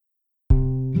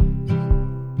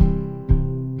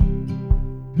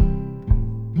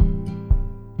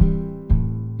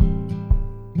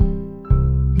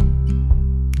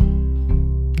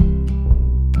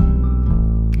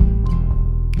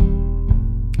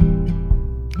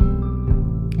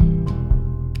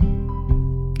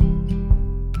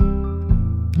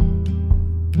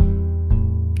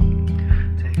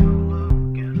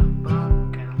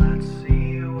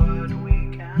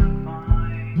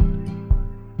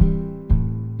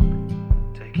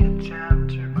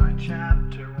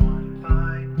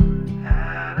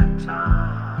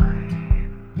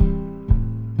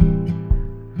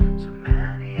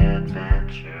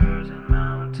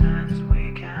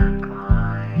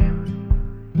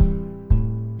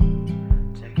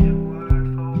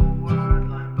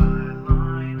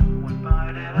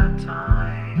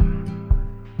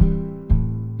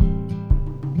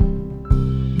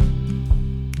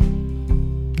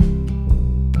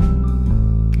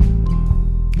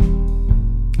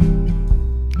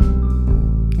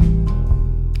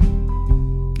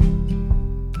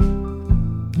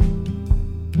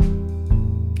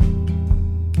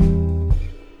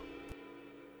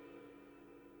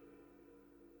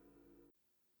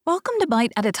Welcome to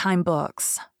Bite at a Time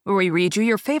Books, where we read you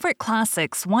your favorite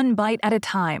classics one bite at a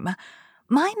time.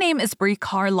 My name is Brie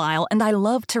Carlisle, and I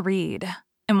love to read,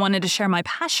 and wanted to share my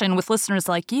passion with listeners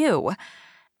like you.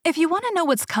 If you want to know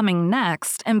what's coming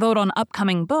next and vote on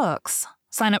upcoming books,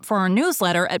 sign up for our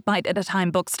newsletter at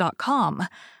biteatatimebooks.com.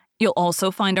 You'll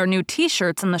also find our new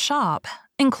t-shirts in the shop,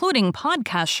 including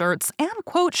podcast shirts and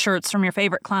quote shirts from your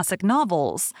favorite classic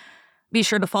novels. Be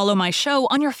sure to follow my show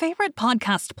on your favorite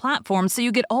podcast platform so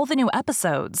you get all the new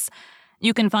episodes.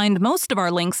 You can find most of our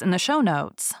links in the show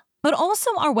notes, but also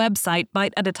our website,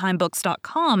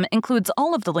 biteatatimebooks.com, includes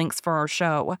all of the links for our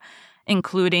show,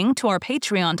 including to our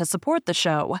Patreon to support the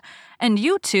show, and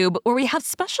YouTube, where we have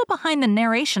special behind the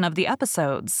narration of the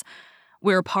episodes.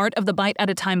 We're part of the Bite at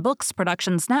a Time Books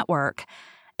Productions Network.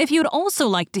 If you'd also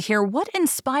like to hear what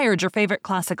inspired your favorite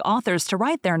classic authors to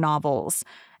write their novels,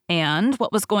 and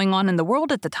what was going on in the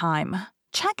world at the time,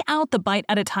 check out the Bite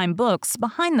at a Time Books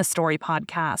Behind the Story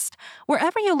podcast,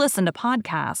 wherever you listen to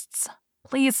podcasts.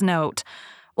 Please note,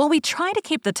 while we try to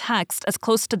keep the text as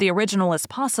close to the original as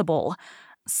possible,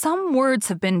 some words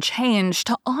have been changed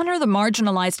to honor the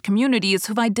marginalized communities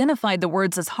who've identified the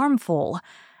words as harmful,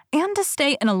 and to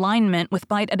stay in alignment with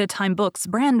Bite at a Time Books'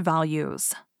 brand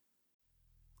values.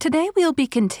 Today we'll be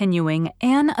continuing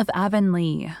Anne of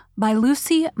Avonlea by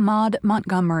Lucy Maud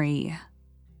Montgomery.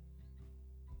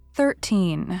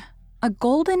 13. A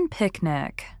Golden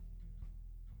Picnic.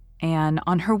 Anne,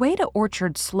 on her way to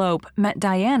Orchard Slope, met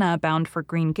Diana bound for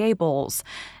Green Gables,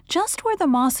 just where the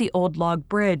mossy old log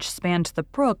bridge spanned the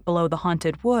brook below the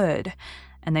haunted wood,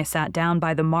 and they sat down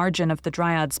by the margin of the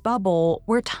Dryad's Bubble,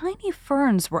 where tiny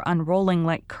ferns were unrolling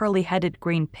like curly-headed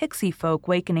green pixie folk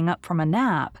wakening up from a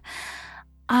nap.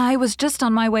 "I was just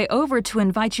on my way over to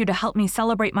invite you to help me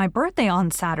celebrate my birthday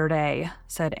on Saturday,"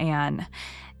 said Anne.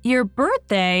 "Your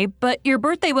birthday? But your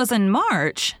birthday was in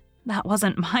March." "That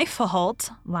wasn't my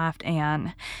fault," laughed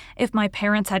Anne. "If my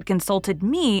parents had consulted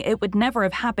me, it would never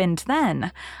have happened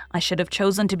then. I should have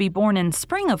chosen to be born in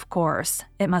spring, of course.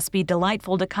 It must be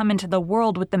delightful to come into the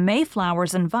world with the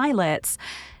mayflowers and violets.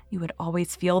 You would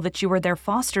always feel that you were their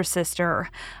foster sister.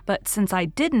 But since I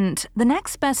didn't, the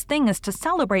next best thing is to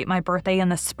celebrate my birthday in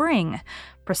the spring.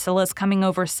 Priscilla's coming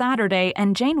over Saturday,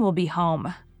 and Jane will be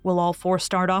home. We'll all four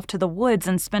start off to the woods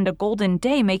and spend a golden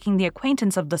day making the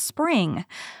acquaintance of the spring.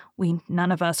 We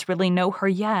none of us really know her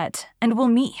yet, and we'll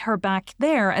meet her back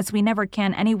there as we never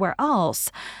can anywhere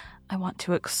else. I want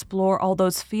to explore all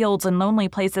those fields and lonely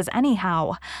places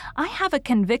anyhow. I have a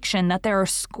conviction that there are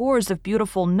scores of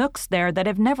beautiful nooks there that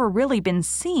have never really been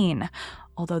seen,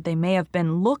 although they may have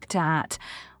been looked at.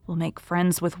 We'll make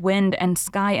friends with wind and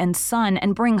sky and sun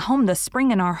and bring home the spring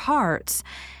in our hearts."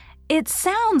 "It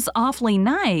sounds awfully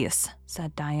nice,"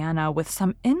 said Diana with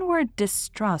some inward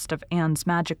distrust of Anne's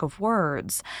magic of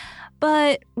words.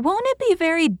 "But won't it be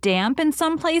very damp in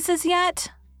some places yet?"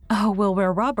 "Oh, we'll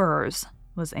wear rubbers,"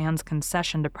 was Anne's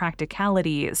concession to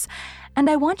practicalities. "And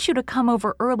I want you to come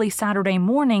over early Saturday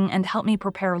morning and help me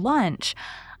prepare lunch.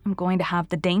 I'm going to have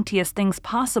the daintiest things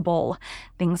possible,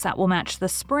 things that will match the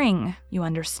spring, you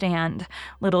understand.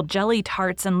 Little jelly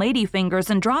tarts and ladyfingers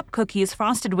and drop cookies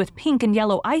frosted with pink and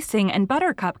yellow icing and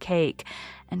buttercup cake.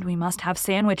 And we must have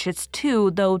sandwiches too,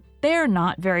 though they're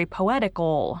not very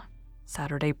poetical."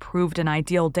 Saturday proved an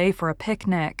ideal day for a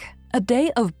picnic. A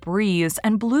day of breeze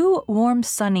and blue, warm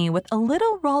sunny with a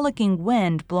little rollicking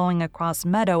wind blowing across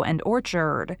meadow and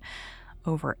orchard.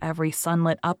 Over every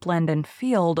sunlit upland and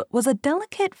field was a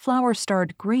delicate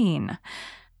flower-starred green.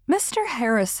 Mr.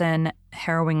 Harrison,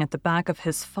 harrowing at the back of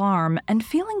his farm and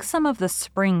feeling some of the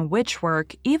spring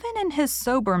witchwork even in his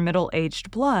sober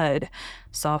middle-aged blood,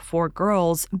 saw four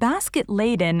girls,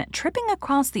 basket-laden, tripping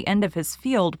across the end of his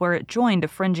field where it joined a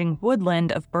fringing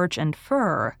woodland of birch and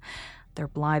fir. Their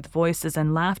blithe voices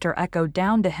and laughter echoed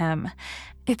down to him.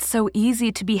 "It's so easy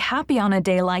to be happy on a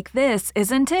day like this,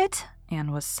 isn't it?"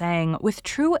 Anne was saying with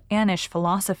true Annish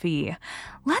philosophy.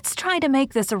 "Let's try to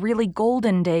make this a really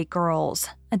golden day, girls.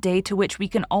 A day to which we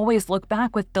can always look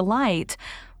back with delight.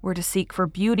 We're to seek for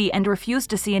beauty and refuse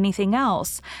to see anything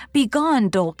else. Begone,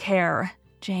 dull care.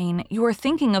 Jane, you are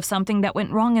thinking of something that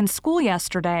went wrong in school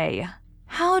yesterday."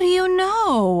 "How do you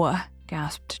know?"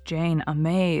 gasped Jane,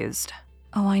 amazed.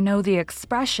 "Oh, I know the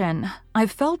expression.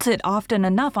 I've felt it often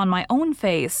enough on my own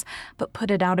face, but put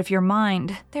it out of your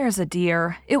mind. There's a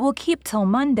dear. It will keep till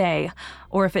Monday,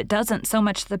 or if it doesn't, so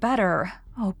much the better.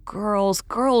 Oh,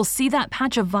 girls, see that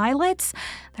patch of violets?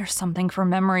 There's something for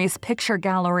memory's picture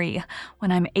gallery. When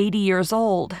I'm 80 years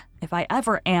old, if I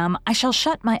ever am, I shall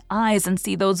shut my eyes and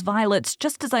see those violets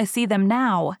just as I see them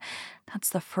now. That's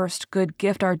the first good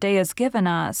gift our day has given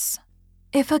us."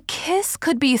 If a kiss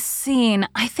could be seen,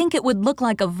 I think it would look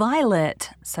like a violet,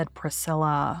 said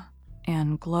Priscilla.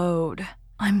 Anne glowed.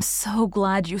 I'm so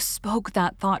glad you spoke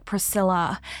that thought,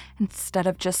 Priscilla, instead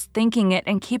of just thinking it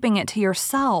and keeping it to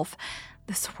yourself.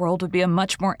 This world would be a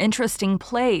much more interesting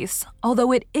place,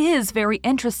 although it is very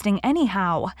interesting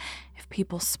anyhow, if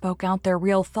people spoke out their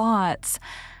real thoughts.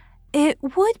 It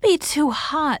would be too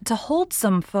hot to hold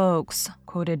some folks,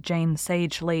 quoted Jane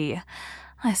sagely.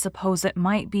 I suppose it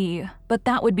might be, but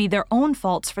that would be their own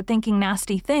faults for thinking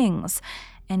nasty things.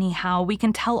 Anyhow, we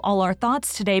can tell all our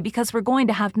thoughts today because we're going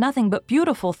to have nothing but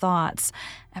beautiful thoughts.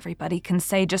 Everybody can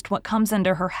say just what comes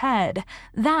into her head.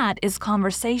 That is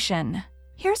conversation.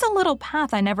 Here's a little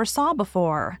path I never saw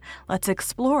before. Let's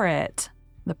explore it.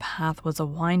 The path was a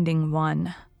winding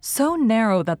one, so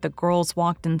narrow that the girls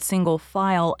walked in single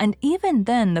file, and even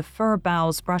then the fir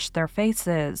boughs brushed their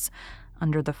faces.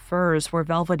 Under the firs were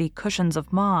velvety cushions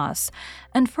of moss,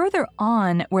 and further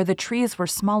on, where the trees were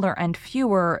smaller and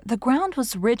fewer, the ground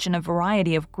was rich in a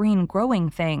variety of green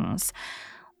growing things.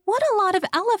 "What a lot of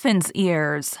elephants'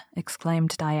 ears!"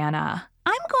 exclaimed Diana.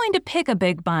 "I'm going to pick a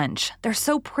big bunch. They're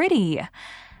so pretty.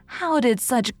 How did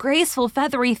such graceful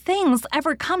feathery things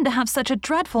ever come to have such a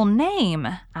dreadful name?"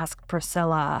 asked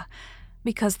Priscilla.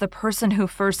 "Because the person who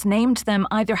first named them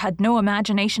either had no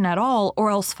imagination at all or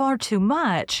else far too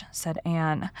much," said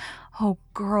Anne. "Oh,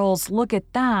 girls, look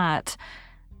at that."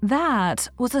 That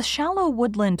was a shallow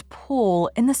woodland pool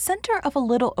in the center of a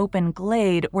little open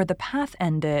glade where the path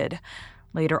ended.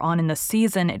 Later on in the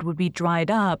season, it would be dried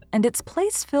up and its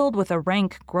place filled with a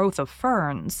rank growth of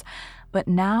ferns. But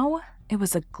now it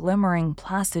was a glimmering,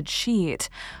 placid sheet,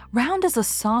 round as a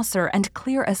saucer and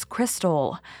clear as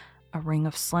crystal. A ring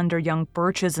of slender young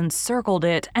birches encircled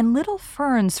it, and little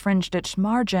ferns fringed its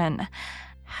margin.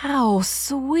 "How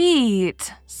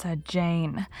sweet," said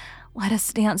Jane. "Let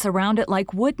us dance around it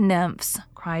like wood nymphs,"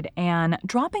 cried Anne,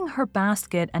 dropping her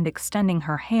basket and extending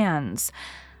her hands.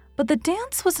 But the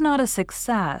dance was not a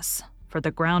success, for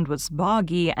the ground was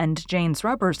boggy and Jane's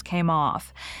rubbers came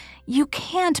off. "You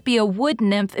can't be a wood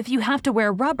nymph if you have to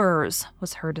wear rubbers,"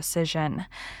 was her decision.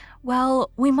 "Well,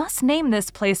 we must name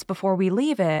this place before we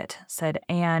leave it," said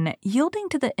Anne, yielding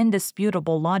to the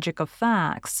indisputable logic of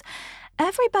facts.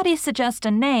 "Everybody suggest a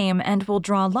name and we'll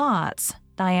draw lots.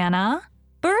 Diana?"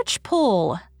 "Birch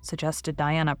Pool," suggested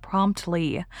Diana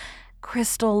promptly.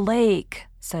 "Crystal Lake,"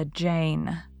 said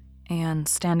Jane. Anne,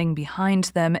 standing behind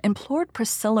them, implored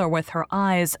Priscilla with her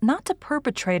eyes not to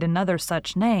perpetrate another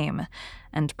such name,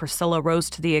 and Priscilla rose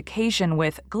to the occasion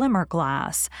with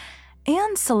Glimmerglass.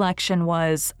 Anne's selection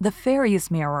was The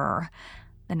Fairy's Mirror.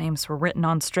 The names were written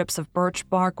on strips of birch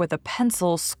bark with a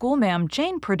pencil schoolma'am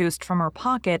Jane produced from her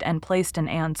pocket and placed in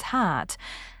Anne's hat.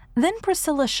 Then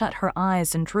Priscilla shut her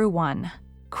eyes and drew one.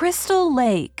 "Crystal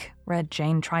Lake," read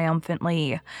Jane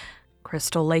triumphantly.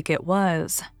 Crystal Lake it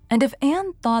was, and if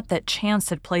Anne thought that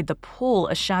chance had played the pool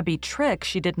a shabby trick,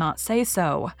 she did not say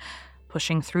so.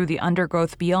 Pushing through the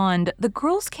undergrowth beyond, the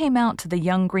girls came out to the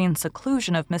young green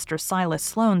seclusion of Mr. Silas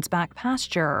Sloane's back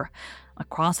pasture.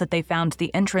 Across it they found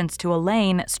the entrance to a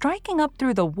lane striking up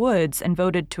through the woods and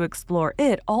voted to explore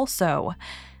it also.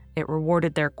 It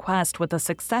rewarded their quest with a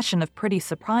succession of pretty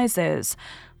surprises.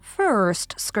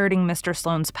 First, skirting Mr.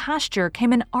 Sloane's pasture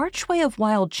came an archway of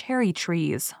wild cherry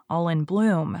trees, all in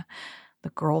bloom.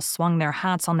 The girls swung their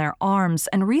hats on their arms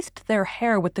and wreathed their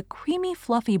hair with the creamy,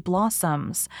 fluffy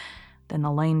blossoms. Then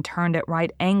the lane turned at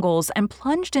right angles and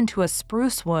plunged into a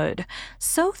spruce wood,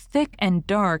 so thick and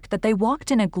dark that they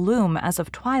walked in a gloom as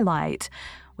of twilight,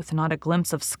 with not a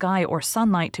glimpse of sky or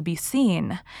sunlight to be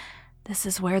seen. "This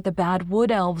is where the bad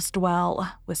wood elves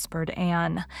dwell," whispered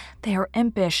Anne. "They are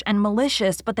impish and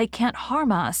malicious, but they can't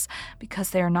harm us, because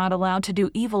they are not allowed to do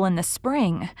evil in the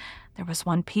spring. There was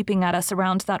one peeping at us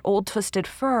around that old twisted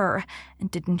fir, and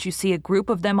didn't you see a group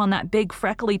of them on that big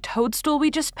freckly toadstool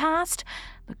we just passed?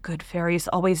 The good fairies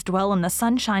always dwell in the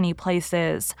sunshiny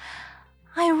places."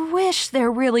 "I wish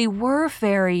there really were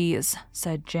fairies,"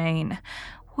 said Jane.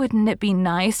 "Wouldn't it be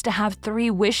nice to have 3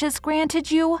 wishes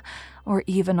granted you? Or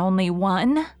even only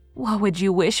 1? What would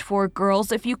you wish for,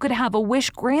 girls, if you could have a wish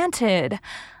granted?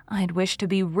 I'd wish to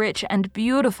be rich and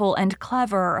beautiful and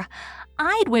clever."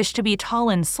 "I'd wish to be tall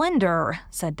and slender,"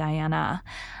 said Diana.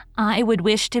 "I would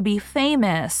wish to be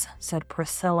famous," said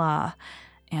Priscilla.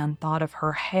 Anne thought of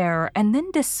her hair and then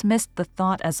dismissed the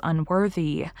thought as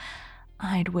unworthy.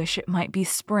 "I'd wish it might be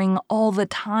spring all the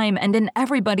time and in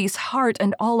everybody's heart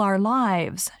and all our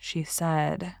lives," she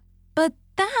said. "But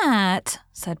that,"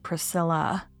 said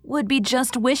Priscilla, "would be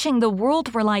just wishing the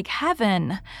world were like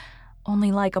heaven.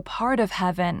 Only like a part of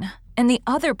heaven. In the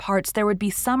other parts, there would be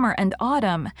summer and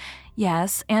autumn.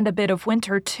 Yes, and a bit of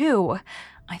winter, too.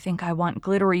 I think I want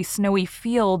glittery, snowy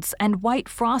fields and white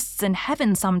frosts in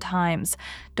heaven sometimes.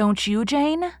 Don't you,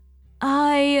 Jane?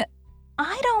 I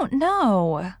don't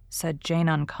know, said Jane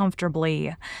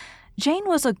uncomfortably. Jane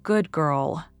was a good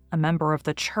girl, a member of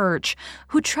the church,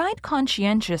 who tried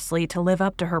conscientiously to live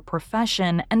up to her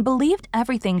profession and believed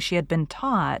everything she had been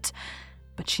taught.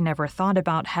 But she never thought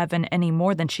about heaven any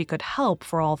more than she could help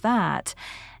for all that.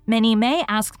 Minnie May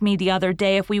asked me the other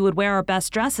day if we would wear our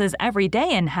best dresses every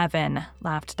day in heaven,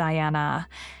 laughed Diana.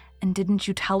 And didn't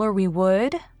you tell her we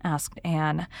would? Asked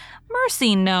Anne.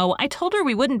 Mercy, no. I told her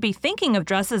we wouldn't be thinking of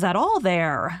dresses at all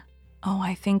there. Oh,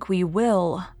 I think we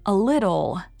will. A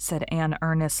little, said Anne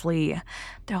earnestly.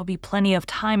 There'll be plenty of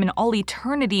time and all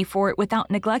eternity for it without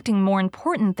neglecting more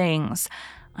important things.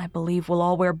 I believe we'll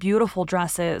all wear beautiful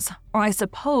dresses, or I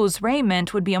suppose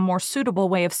raiment would be a more suitable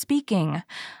way of speaking.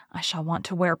 I shall want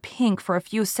to wear pink for a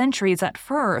few centuries at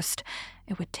first.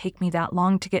 It would take me that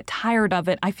long to get tired of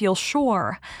it, I feel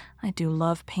sure. I do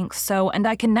love pink so, and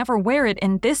I can never wear it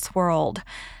in this world.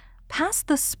 Past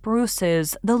the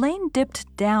spruces, the lane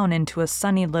dipped down into a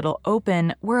sunny little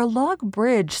open where a log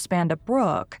bridge spanned a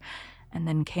brook. And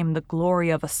then came the glory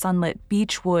of a sunlit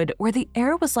beechwood where the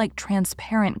air was like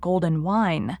transparent golden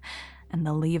wine, and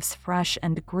the leaves fresh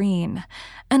and green,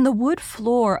 and the wood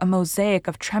floor a mosaic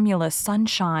of tremulous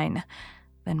sunshine.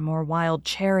 Then more wild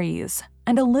cherries,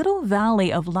 and a little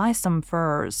valley of lissom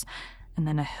firs, and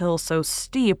then a hill so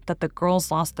steep that the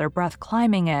girls lost their breath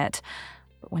climbing it.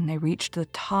 But when they reached the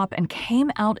top and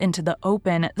came out into the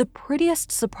open, the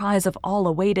prettiest surprise of all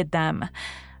awaited them.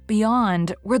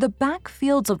 Beyond were the back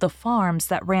fields of the farms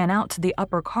that ran out to the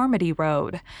upper Carmody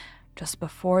Road. Just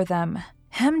before them,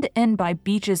 hemmed in by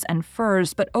beeches and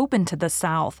firs but open to the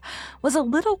south, was a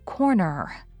little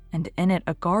corner, and in it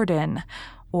a garden,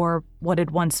 or what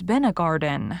had once been a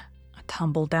garden. A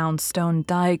tumble-down stone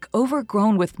dike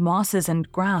overgrown with mosses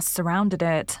and grass surrounded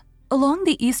it. Along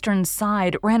the eastern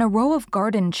side ran a row of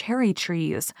garden cherry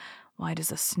trees, wide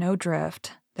as a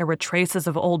snowdrift. There were traces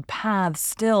of old paths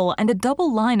still and a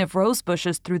double line of rose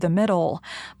bushes through the middle,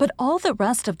 but all the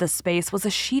rest of the space was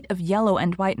a sheet of yellow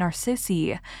and white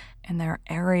narcissi, in their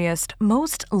airiest,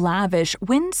 most lavish,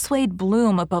 wind-swayed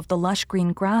bloom above the lush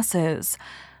green grasses.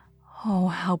 Oh,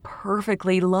 how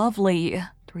perfectly lovely,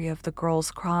 3 of the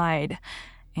girls cried.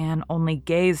 Anne only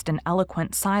gazed in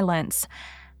eloquent silence.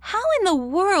 How in the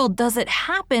world does it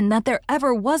happen that there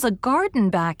ever was a garden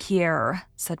back here?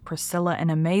 Said Priscilla in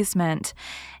amazement.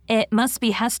 It must be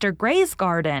Hester Gray's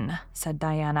garden, said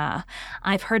Diana.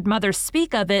 I've heard Mother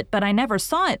speak of it, but I never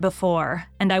saw it before,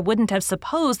 and I wouldn't have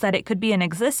supposed that it could be in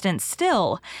existence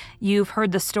still. You've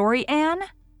heard the story, Anne?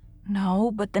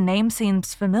 No, but the name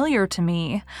seems familiar to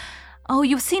me. Oh,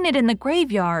 you've seen it in the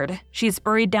graveyard. She's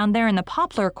buried down there in the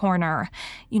poplar corner.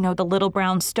 You know, the little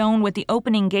brown stone with the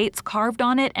opening gates carved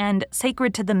on it and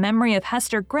sacred to the memory of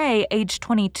Hester Gray, age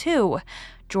 22.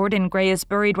 Jordan Gray is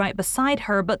buried right beside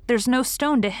her, but there's no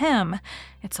stone to him.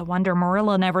 It's a wonder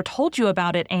Marilla never told you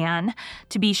about it, Anne.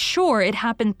 To be sure, it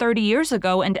happened 30 years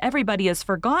ago and everybody has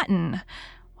forgotten.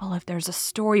 Well, if there's a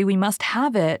story, we must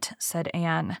have it, said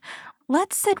Anne.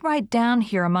 Let's sit right down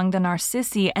here among the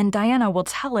narcissi and Diana will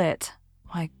tell it.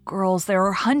 Why, girls, there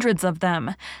are hundreds of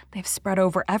them. They've spread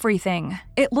over everything.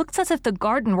 It looks as if the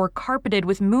garden were carpeted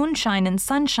with moonshine and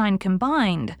sunshine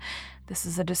combined. This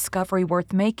is a discovery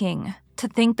worth making. To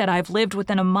think that I've lived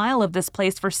within a mile of this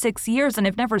place for 6 years and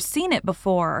have never seen it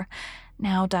before.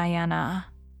 Now, Diana.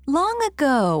 Long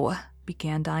ago,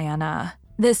 began Diana,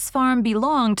 this farm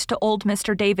belonged to old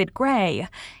Mr. David Gray.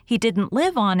 He didn't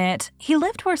live on it. He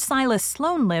lived where Silas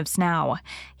Sloane lives now.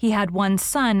 He had one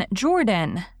son,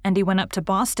 Jordan, and he went up to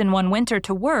Boston one winter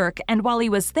to work, and while he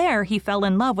was there, he fell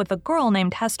in love with a girl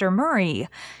named Hester Murray.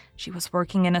 She was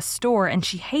working in a store, and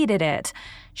she hated it.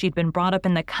 She'd been brought up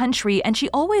in the country, and she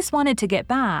always wanted to get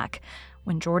back.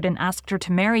 When Jordan asked her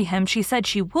to marry him, she said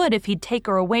she would if he'd take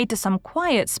her away to some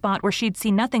quiet spot where she'd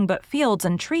see nothing but fields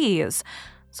and trees.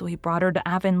 So he brought her to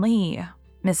Avonlea.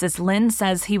 Mrs. Lynde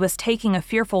says he was taking a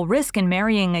fearful risk in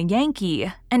marrying a Yankee,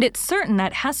 and it's certain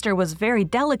that Hester was very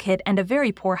delicate and a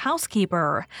very poor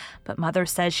housekeeper. But Mother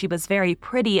says she was very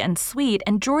pretty and sweet,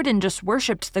 and Jordan just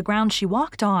worshipped the ground she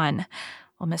walked on.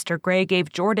 Well, Mr. Gray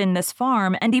gave Jordan this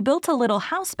farm, and he built a little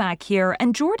house back here,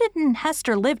 and Jordan and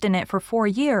Hester lived in it for 4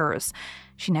 years.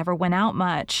 She never went out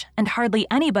much, and hardly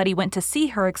anybody went to see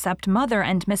her except Mother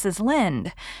and Mrs.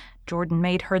 Lynde. Jordan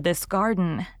made her this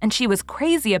garden, and she was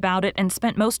crazy about it and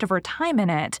spent most of her time in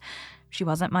it. She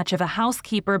wasn't much of a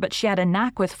housekeeper, but she had a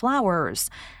knack with flowers.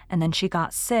 And then she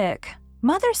got sick.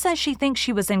 Mother says she thinks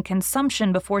she was in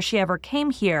consumption before she ever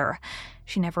came here.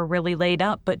 She never really laid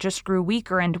up but just grew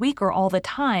weaker and weaker all the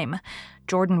time.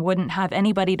 Jordan wouldn't have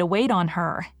anybody to wait on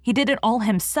her. He did it all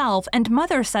himself, and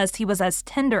Mother says he was as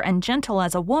tender and gentle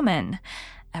as a woman.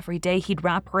 Every day he'd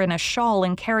wrap her in a shawl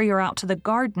and carry her out to the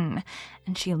garden,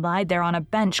 and she lied there on a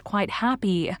bench quite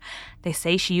happy. They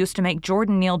say she used to make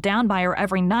Jordan kneel down by her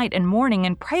every night and morning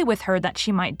and pray with her that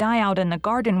she might die out in the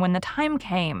garden when the time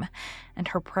came. And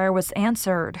her prayer was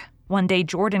answered. One day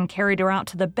Jordan carried her out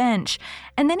to the bench,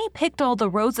 and then he picked all the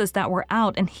roses that were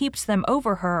out and heaped them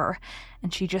over her,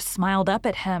 and she just smiled up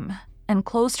at him and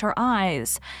closed her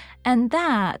eyes. And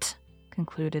that,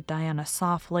 concluded Diana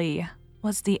softly,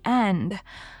 was the end.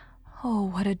 Oh,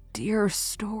 what a dear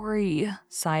story,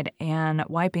 sighed Anne,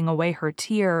 wiping away her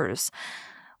tears.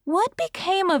 What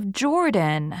became of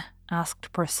Jordan?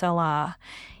 Asked Priscilla.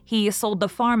 He sold the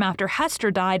farm after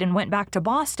Hester died and went back to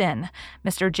Boston.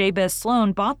 Mr. Jabez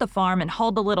Sloane bought the farm and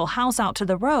hauled the little house out to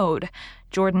the road.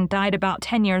 Jordan died about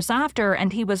 10 years after,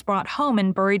 and he was brought home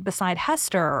and buried beside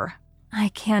Hester. I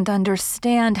can't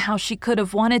understand how she could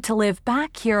have wanted to live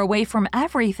back here away from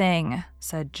everything,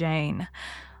 said Jane.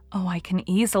 Oh, I can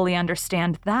easily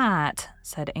understand that,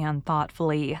 said Anne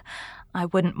thoughtfully. I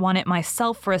wouldn't want it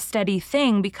myself for a steady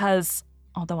thing because,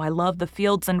 although I love the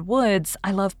fields and woods,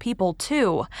 I love people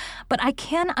too. But I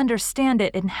can understand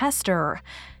it in Hester.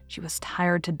 She was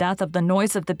tired to death of the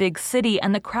noise of the big city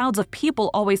and the crowds of people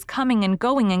always coming and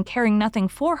going and caring nothing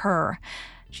for her.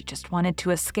 She just wanted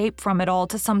to escape from it all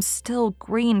to some still,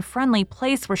 green, friendly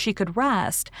place where she could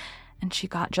rest. And she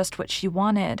got just what she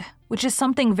wanted, which is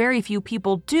something very few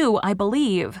people do, I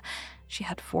believe. She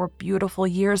had 4 beautiful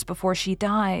years before she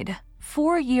died.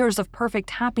 4 years of perfect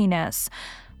happiness.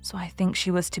 So I think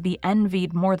she was to be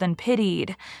envied more than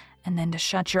pitied. And then to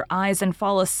shut your eyes and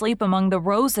fall asleep among the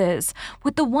roses,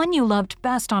 with the one you loved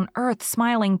best on earth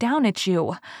smiling down at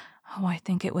you. Oh, I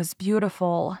think it was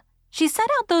beautiful. She set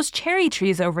out those cherry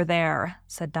trees over there,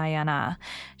 said Diana.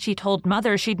 She told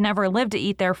Mother she'd never live to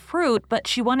eat their fruit, but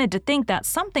she wanted to think that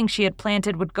something she had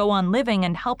planted would go on living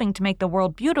and helping to make the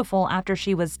world beautiful after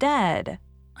she was dead.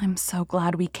 I'm so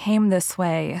glad we came this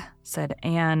way, said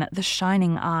Anne, the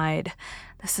shining-eyed.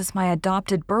 This is my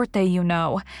adopted birthday, you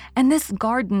know, and this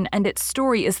garden and its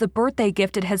story is the birthday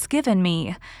gift it has given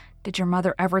me. Did your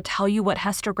mother ever tell you what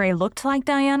Hester Gray looked like,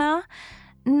 Diana?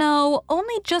 No,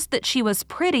 only just that she was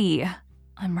pretty.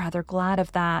 I'm rather glad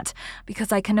of that,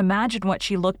 because I can imagine what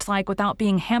she looked like without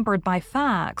being hampered by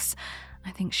facts. I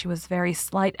think she was very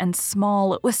slight and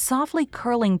small, with softly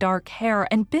curling dark hair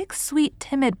and big, sweet,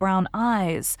 timid brown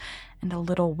eyes, and a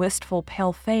little wistful,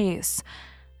 pale face.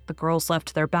 The girls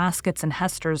left their baskets in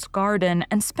Hester's garden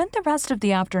and spent the rest of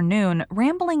the afternoon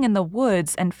rambling in the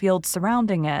woods and fields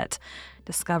surrounding it,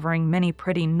 discovering many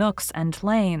pretty nooks and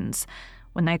lanes.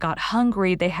 When they got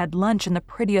hungry, they had lunch in the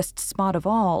prettiest spot of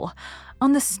all,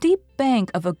 on the steep bank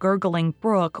of a gurgling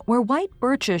brook where white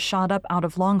birches shot up out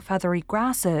of long feathery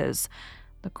grasses.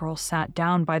 The girls sat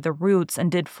down by the roots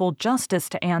and did full justice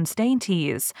to Anne's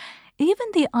dainties, even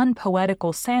the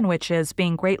unpoetical sandwiches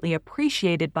being greatly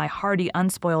appreciated by hearty,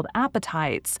 unspoiled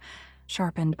appetites,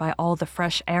 sharpened by all the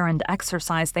fresh air and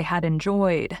exercise they had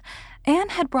enjoyed. Anne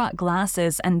had brought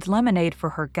glasses and lemonade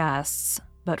for her guests,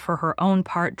 but for her own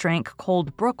part drank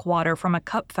cold brook water from a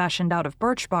cup fashioned out of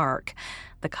birch bark.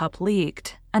 The cup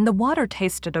leaked, and the water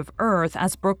tasted of earth,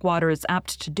 as brook water is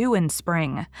apt to do in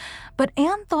spring. But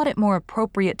Anne thought it more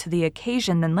appropriate to the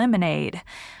occasion than lemonade.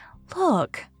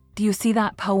 Look, do you see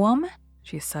that poem?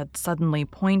 She said, suddenly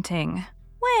pointing.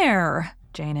 Where?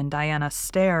 Jane and Diana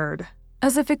stared,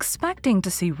 as if expecting to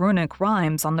see runic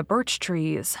rhymes on the birch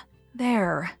trees.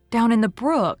 There, down in the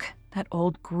brook. That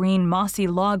old green mossy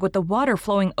log with the water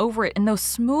flowing over it in those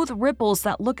smooth ripples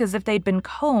that look as if they'd been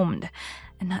combed,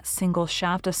 and that single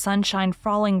shaft of sunshine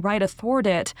falling right athwart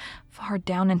it, far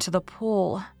down into the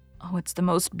pool. Oh, it's the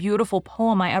most beautiful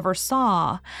poem I ever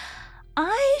saw.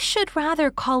 I should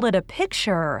rather call it a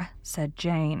picture, said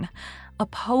Jane. A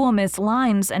poem is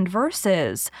lines and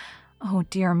verses. Oh,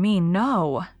 dear me,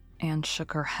 no. Anne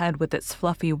shook her head with its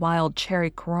fluffy wild cherry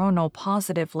coronal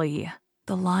positively.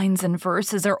 The lines and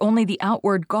verses are only the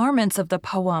outward garments of the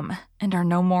poem, and are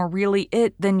no more really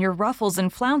it than your ruffles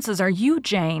and flounces are you,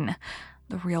 Jane.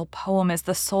 The real poem is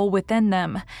the soul within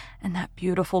them, and that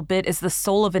beautiful bit is the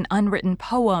soul of an unwritten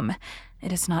poem.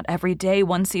 It is not every day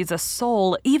one sees a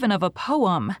soul, even of a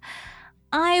poem.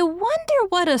 I wonder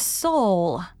what a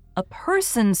soul, a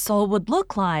person's soul, would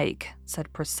look like,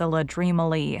 said Priscilla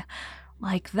dreamily.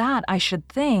 Like that, I should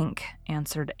think,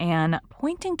 answered Anne,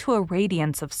 pointing to a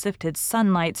radiance of sifted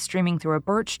sunlight streaming through a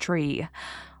birch tree.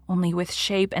 Only with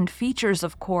shape and features,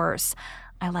 of course.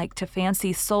 I like to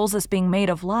fancy souls as being made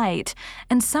of light,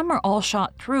 and some are all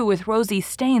shot through with rosy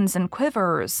stains and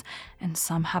quivers, and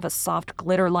some have a soft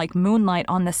glitter like moonlight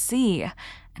on the sea,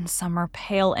 and some are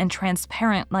pale and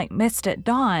transparent like mist at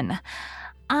dawn.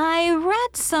 I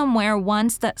read somewhere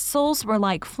once that souls were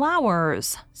like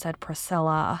flowers, said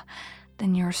Priscilla.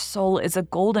 Then your soul is a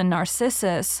golden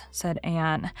narcissus, said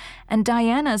Anne, and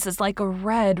Diana's is like a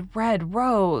red, red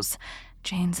rose.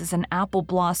 Jane's is an apple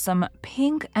blossom,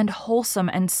 pink and wholesome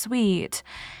and sweet.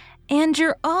 And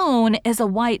your own is a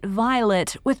white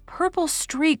violet with purple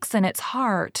streaks in its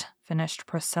heart, finished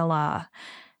Priscilla.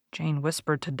 Jane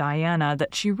whispered to Diana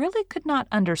that she really could not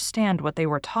understand what they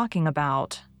were talking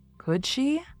about. Could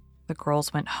she? The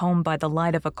girls went home by the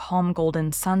light of a calm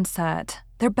golden sunset,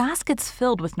 their baskets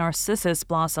filled with narcissus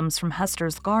blossoms from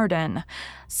Hester's garden,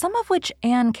 some of which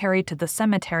Anne carried to the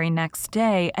cemetery next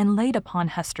day and laid upon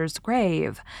Hester's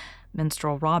grave.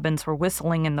 Minstrel robins were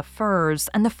whistling in the firs,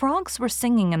 and the frogs were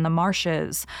singing in the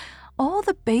marshes. All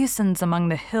the basins among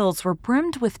the hills were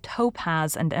brimmed with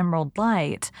topaz and emerald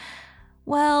light.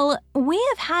 "Well, we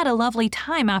have had a lovely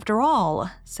time after all,"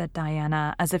 said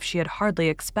Diana, as if she had hardly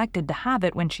expected to have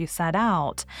it when she set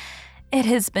out. "It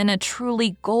has been a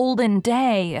truly golden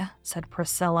day," said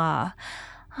Priscilla.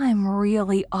 "I'm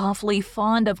really awfully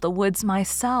fond of the woods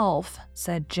myself,"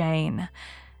 said Jane.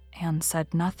 Anne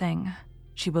said nothing.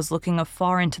 She was looking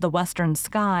afar into the western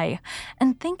sky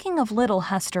and thinking of little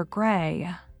Hester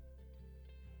Gray.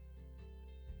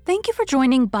 Thank you for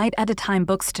joining Bite at a Time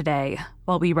Books today,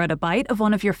 while we read a bite of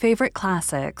one of your favorite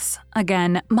classics.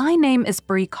 Again, my name is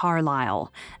Bree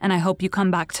Carlisle, and I hope you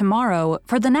come back tomorrow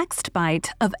for the next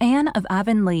bite of Anne of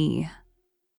Avonlea.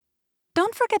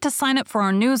 Don't forget to sign up for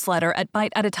our newsletter at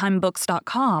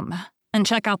biteatatimebooks.com and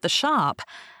check out the shop.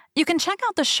 You can check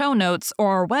out the show notes or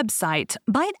our website,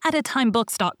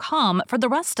 biteatatimebooks.com, for the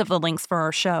rest of the links for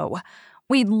our show.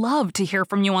 We'd love to hear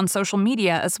from you on social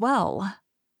media as well.